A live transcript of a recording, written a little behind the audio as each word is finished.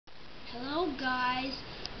guys,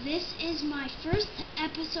 this is my first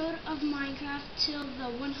episode of Minecraft till the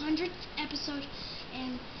 100th episode,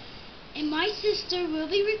 and my sister will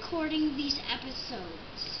be recording these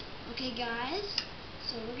episodes. Okay guys,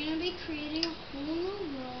 so we're going to be creating a whole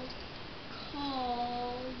new world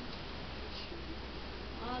called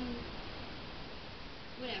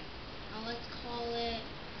whatever. Let's call it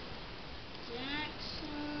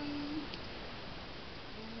Jackson.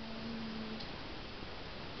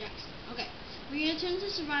 Okay, we're going to turn to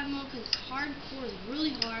survival mode because hardcore is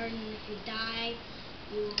really hard, and if you die,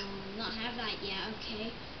 you will not have that yet.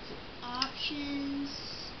 Okay, so options.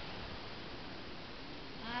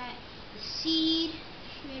 The seed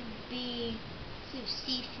should be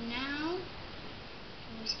seed for now.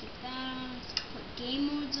 Always keep that on. Let's put game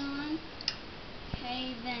modes on.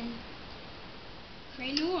 Okay, then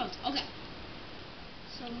create new world. Okay,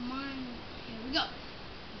 so here we go.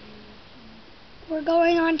 We're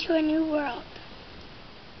going on to a new world.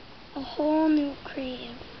 A whole new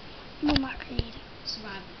creative. No, not creative.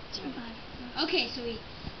 Survival. Okay, so we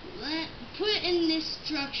put in this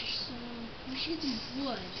structure, so we should get some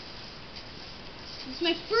wood. This is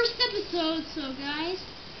my first episode, so guys,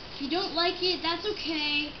 if you don't like it, that's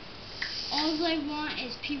okay. All I want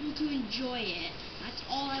is people to enjoy it. That's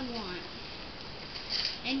all I want.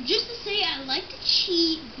 And just to say, I like to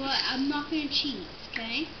cheat, but I'm not going to cheat,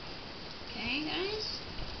 okay? Okay, guys?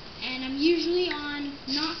 And I'm usually on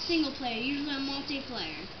not single player, usually on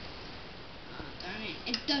multiplayer. Oh, darn it.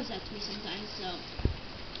 It does that to me sometimes, so.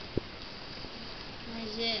 Why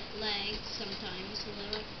is it lag sometimes a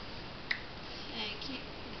little? Can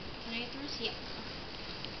I get through this? Yeah.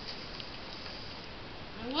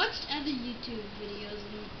 I watched other YouTube videos,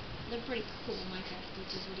 and they're pretty cool, Minecraft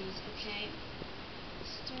YouTube videos, okay?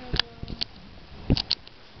 Start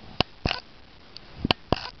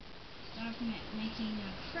making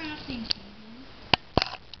a crafting table.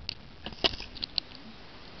 Let's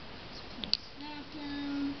place that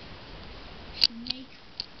down. Should make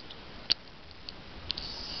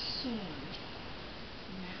sword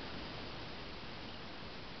now.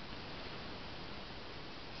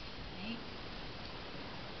 Okay.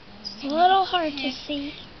 It's a little hard to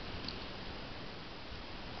see.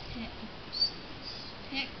 Pick.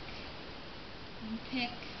 And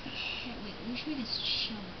pick. Okay, wait, we should make a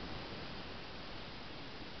shovel.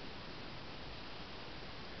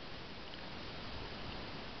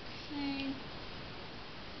 Okay.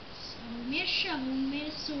 So we made a shovel, we made a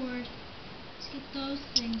sword. Let's get those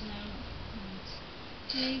things out. Let's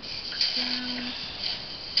dig down.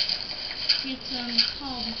 Get some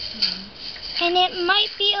cobblestone. And it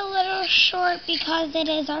might be a little short because it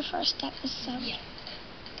is our first episode. Yeah.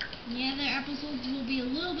 And the other episodes will be a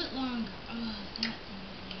little bit longer. Oh, that thing.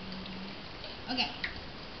 Okay.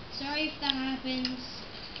 Sorry if that happens.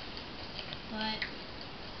 But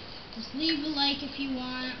just leave a like if you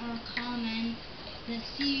want, or a comment. Let's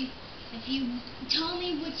see if you tell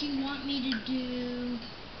me what you want me to do.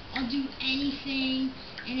 I'll do anything,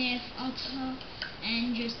 and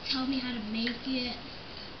and just tell me how to make it.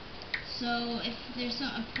 So if there's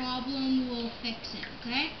a problem, we'll fix it.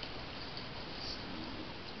 Okay? So,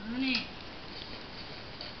 darn it.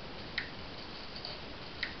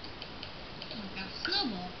 Oh, I got a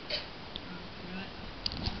snowball. Oh,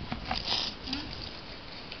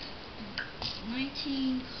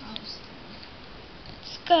 19 cobblestone.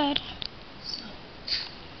 It's good. So,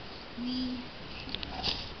 we should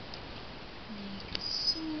make a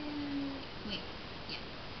sword. Wait, yeah,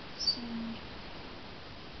 sword.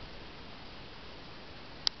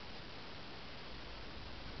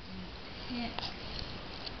 And pick.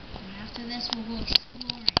 And after this, we'll go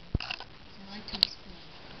exploring. I like to explore.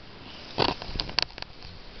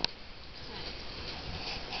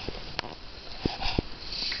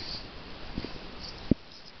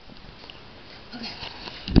 Okay.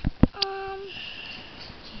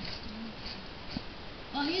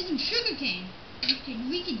 Oh, here's some sugar cane. We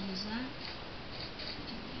could use that.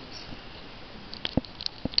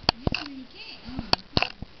 Here's some mini cane. Oh,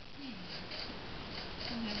 okay.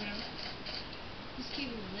 Whatever. This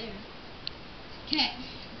cave over there. Okay.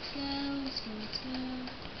 Let's go. Let's go.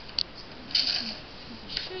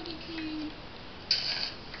 Sugar cane. Is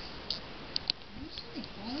there something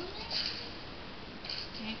falling there?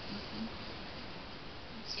 Okay, nothing.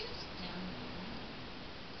 Let's see what's down there.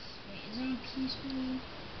 Wait, is there a peaceful?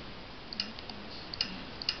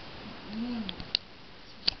 Normal.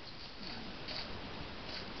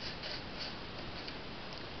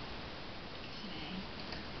 Okay.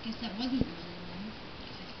 Guess that wasn't really long.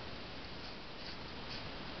 Okay.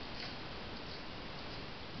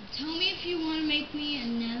 Tell me if you want to make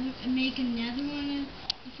another one.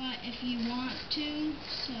 If you want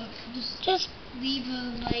Just leave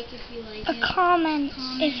a like if you like a it. comment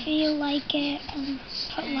if you like it,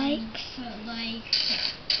 put and likes. Put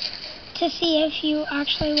likes. To see if you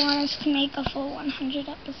actually want us to make a full 100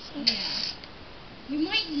 episodes. Yeah. We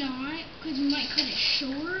might not, because we might cut it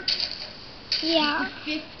short. Yeah.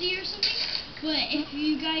 Like 50 or something. But if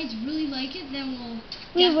you guys really like it, then we'll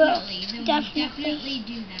definitely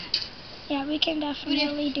do that. Yeah, we can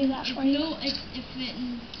definitely do that for you.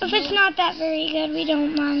 If it's no, not that very good, we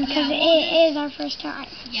don't mind, because it is our first time.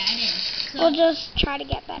 Yeah, it is. So, we'll just try to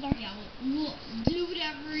get better. Yeah, we'll do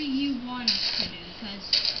whatever you want us to do, because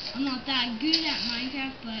I'm not that good at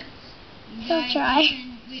Minecraft, but you guys try.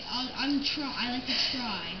 I like to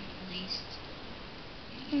try, at least.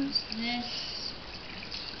 Use this.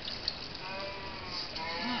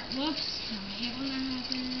 Whoops. I hate when that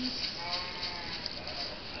happens.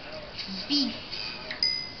 Beef.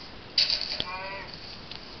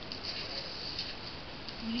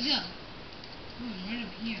 Where'd he go? Oh, right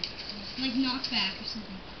up here. It's like knockback or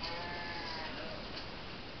something.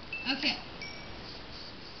 Okay.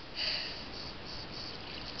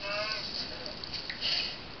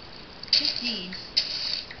 Just these.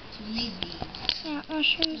 We'll need these. Yeah,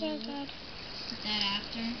 mushrooms are good. Put that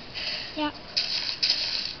after. Yeah.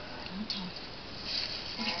 Don't talk.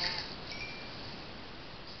 Okay.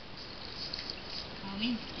 That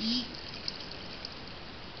means eat.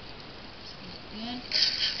 Good.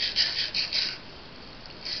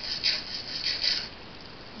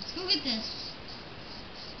 Let's go get this.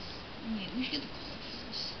 Wait, we should get the coal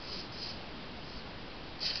first.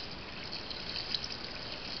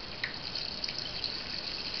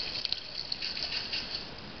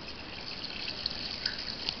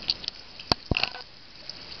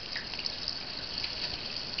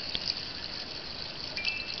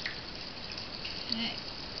 Okay.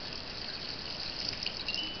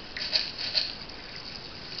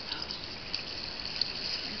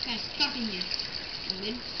 This guy's stopping you.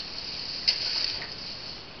 Good.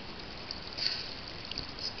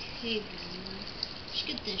 Okay, we should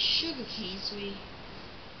get the sugar cane so we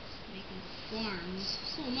make farms.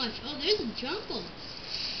 So much. Oh, there's a jungle.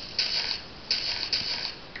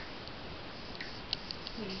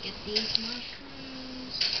 Gonna get these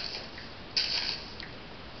mushrooms.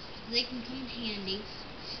 They can come in handy.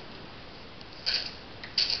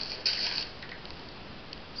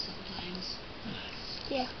 Sometimes.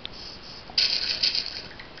 Yeah.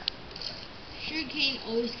 Sugarcane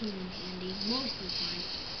always comes in handy, most of the time.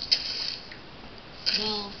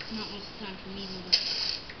 Well, not most of the time for me, but...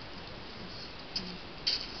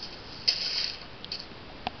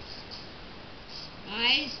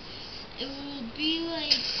 Guys, it will be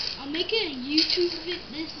like... I'll make it a YouTube video.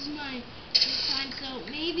 This is my first time, so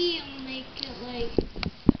maybe I'll make it like...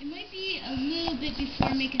 It might be a little bit before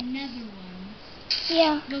I make another one.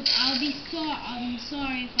 Yeah. Look, I'm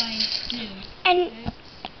sorry if I do. And... Okay?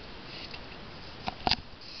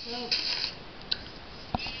 So,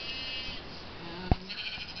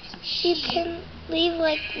 you can leave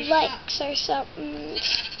likes or something,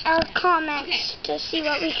 or comments to see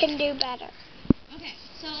what we can do better. Okay,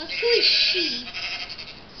 so let's kill these sheep.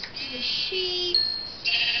 The sheep.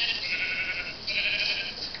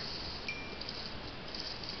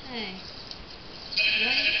 Okay.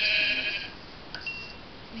 Right.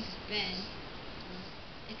 Make a bed.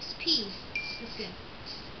 XP. That's good.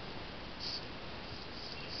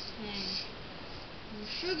 Okay.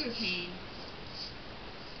 Sugar cane.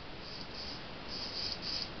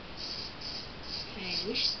 Okay,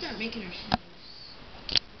 we should start making our house.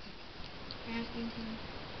 Crafting table.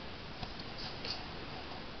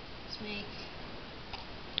 Let's make.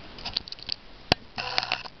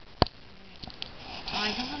 Oh, I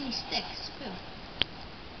don't have any sticks. Cool.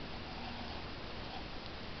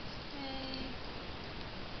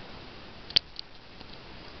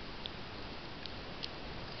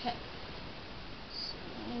 Okay. So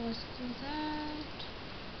let's do that.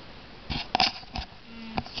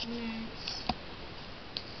 Next.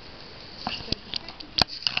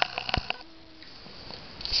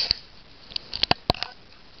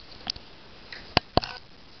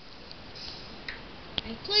 I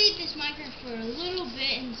played this Minecraft for a little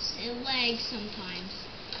bit and it lags sometimes.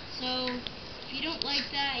 So if you don't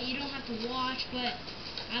like that, you don't have to watch, but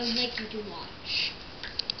I would like you to watch.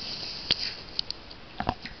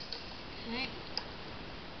 Okay.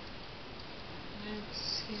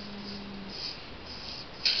 Let's go.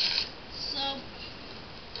 So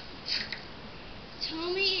tell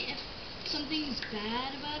me if something's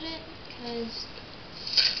bad about it, because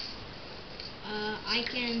I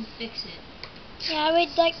can fix it. Yeah, I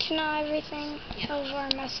would like to know everything over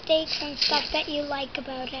mistakes and stuff that you like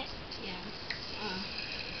about it. Yeah.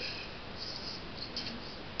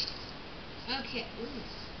 Okay, ooh, what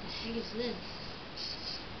the heck is this?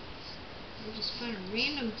 We just found a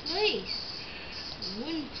random place. A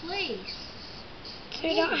wooden place. So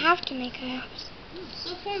we don't have to make a house. Ooh,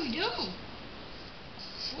 so far we don't.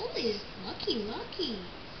 Holy, lucky.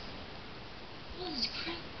 Oh, this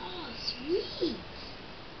crap. Oh, sweet.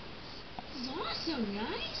 This is awesome,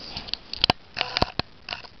 guys.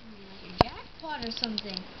 Like a jackpot or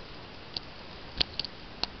something.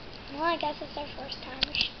 Well, I guess it's our first time.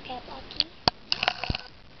 We should get lucky.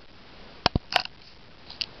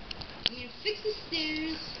 I'm gonna fix the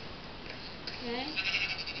stairs. Okay.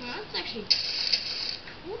 Well, that's actually.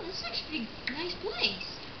 Oh, this is actually a nice place.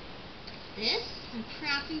 This, a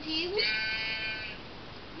crafting table.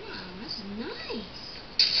 Wow, this is nice.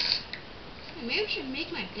 Hey, maybe I should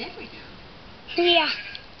make my bed right now. Yeah.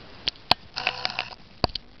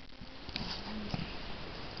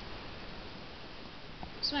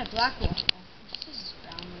 This is my black wall. This is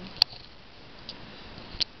brown one.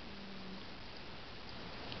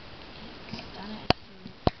 Okay, done it.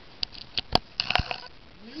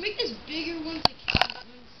 I'm gonna make this bigger once I can.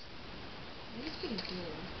 Maybe it's gonna go.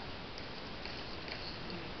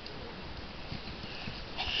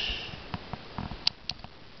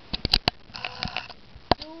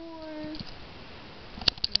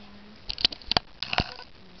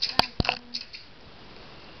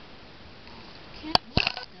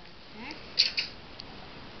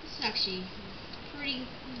 Actually pretty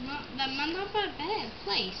not a bad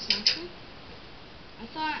place, honestly. I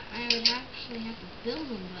thought I would actually have to build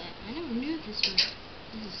them, but I never knew this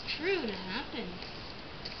is true to happen.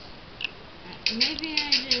 Maybe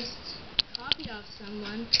I just copied off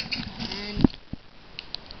someone and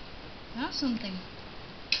got something.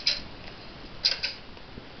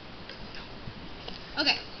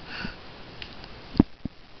 Okay.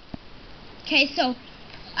 Okay, so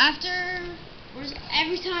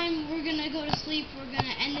every time we're gonna go to sleep, we're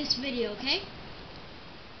gonna end this video, okay?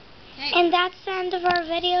 Okay. And that's the end of our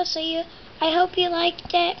video. So I hope you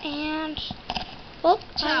liked it, and well,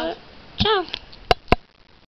 ciao. Ciao.